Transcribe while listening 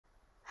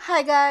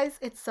Hi guys,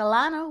 it's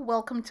Solana.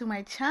 Welcome to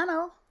my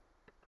channel.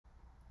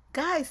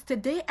 Guys,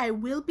 today I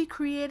will be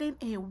creating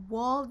a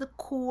wall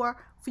decor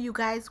for you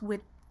guys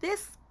with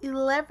this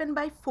 11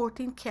 by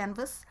 14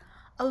 canvas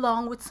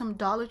along with some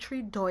Dollar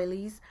Tree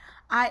doilies.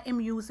 I am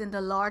using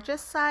the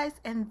largest size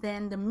and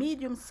then the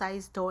medium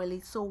size doily,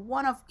 so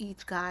one of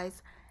each,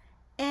 guys.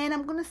 And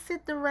I'm gonna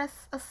set the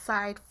rest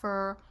aside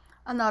for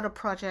another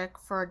project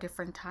for a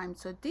different time.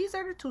 So these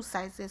are the two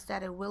sizes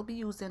that I will be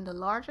using, the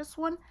largest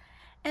one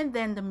and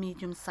then the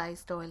medium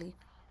sized doily.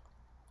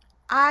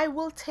 I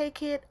will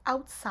take it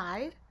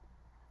outside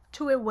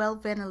to a well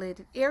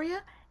ventilated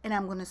area and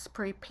I'm going to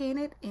spray paint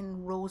it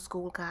in rose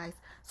gold, guys.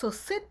 So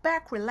sit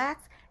back,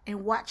 relax,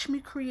 and watch me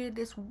create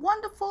this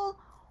wonderful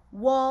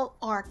wall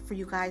art for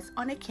you guys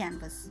on a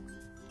canvas.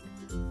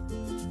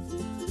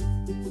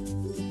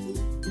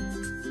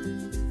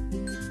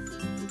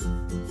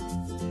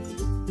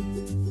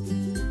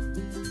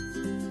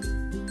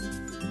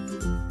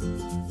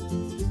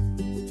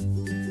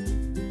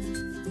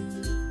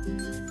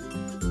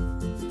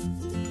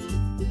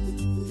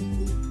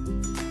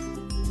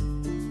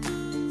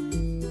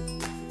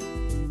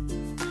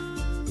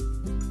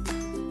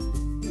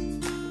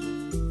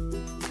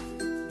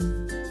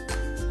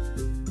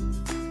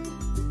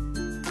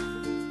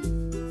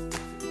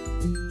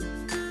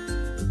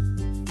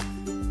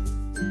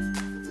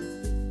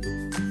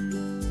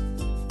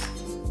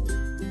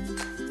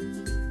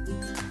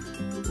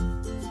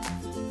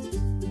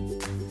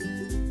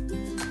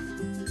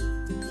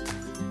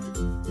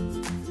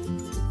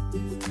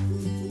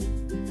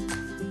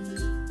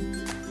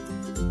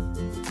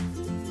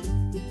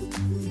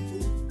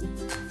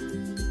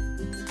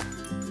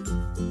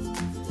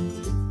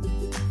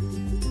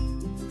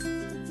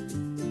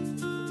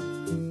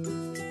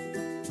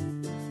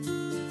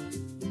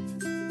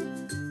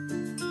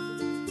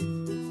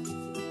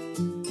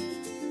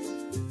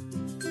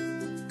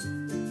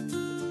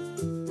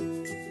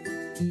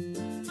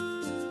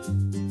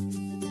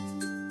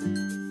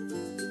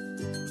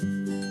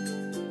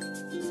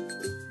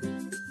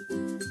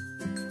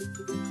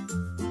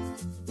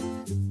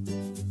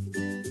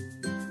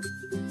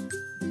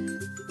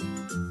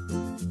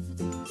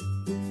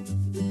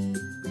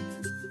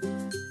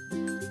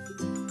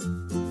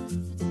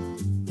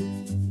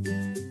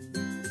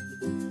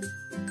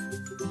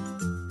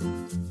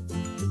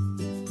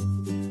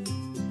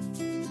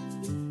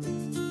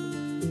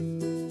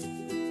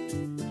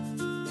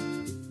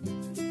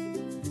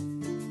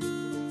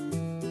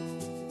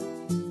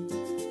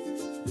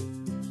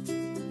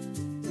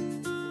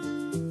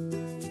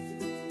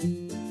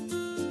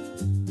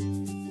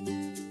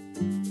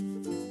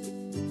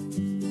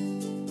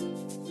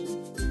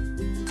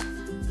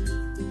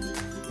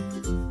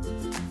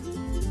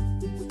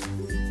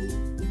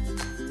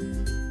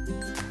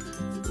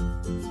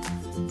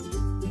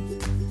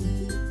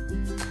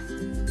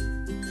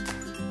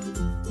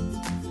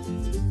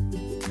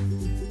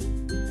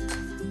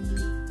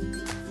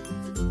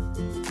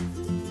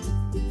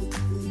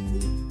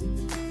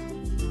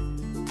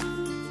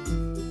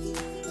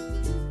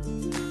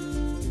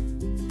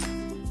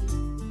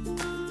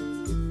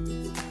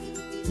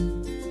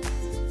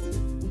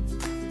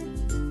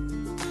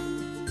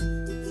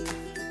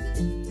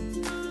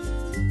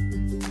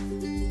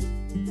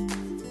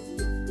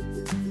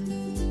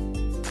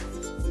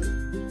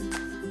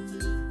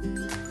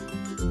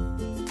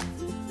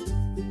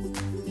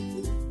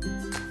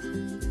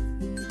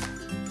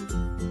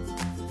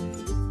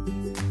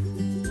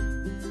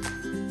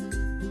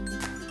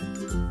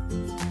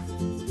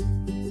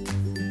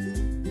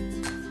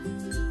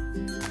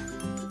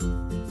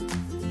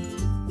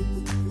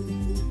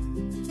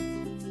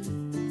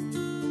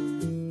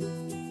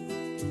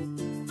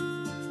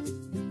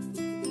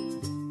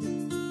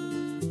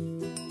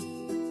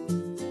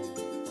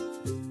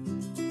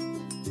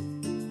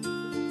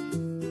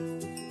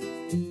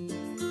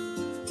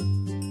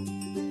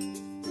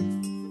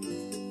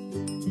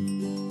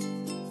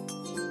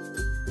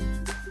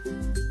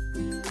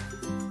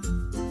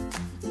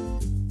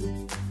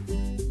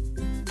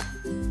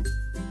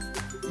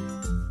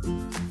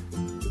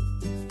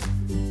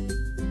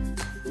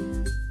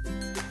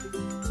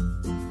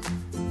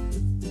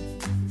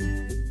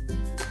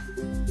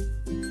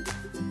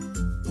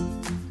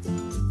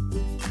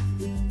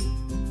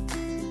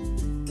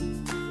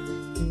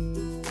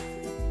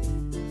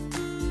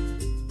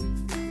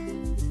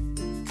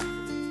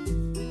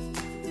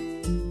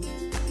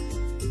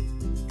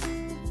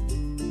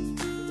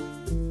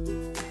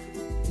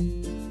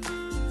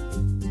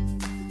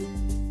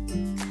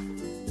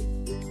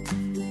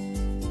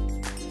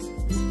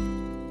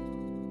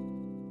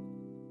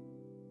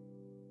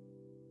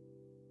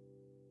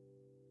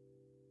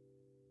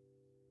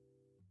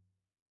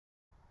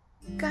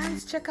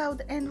 Guys, check out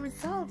the end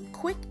result.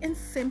 Quick and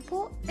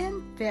simple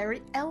and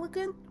very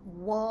elegant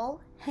wall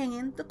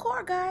hanging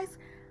decor, guys.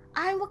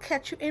 I will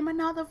catch you in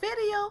another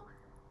video.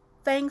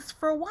 Thanks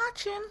for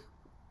watching.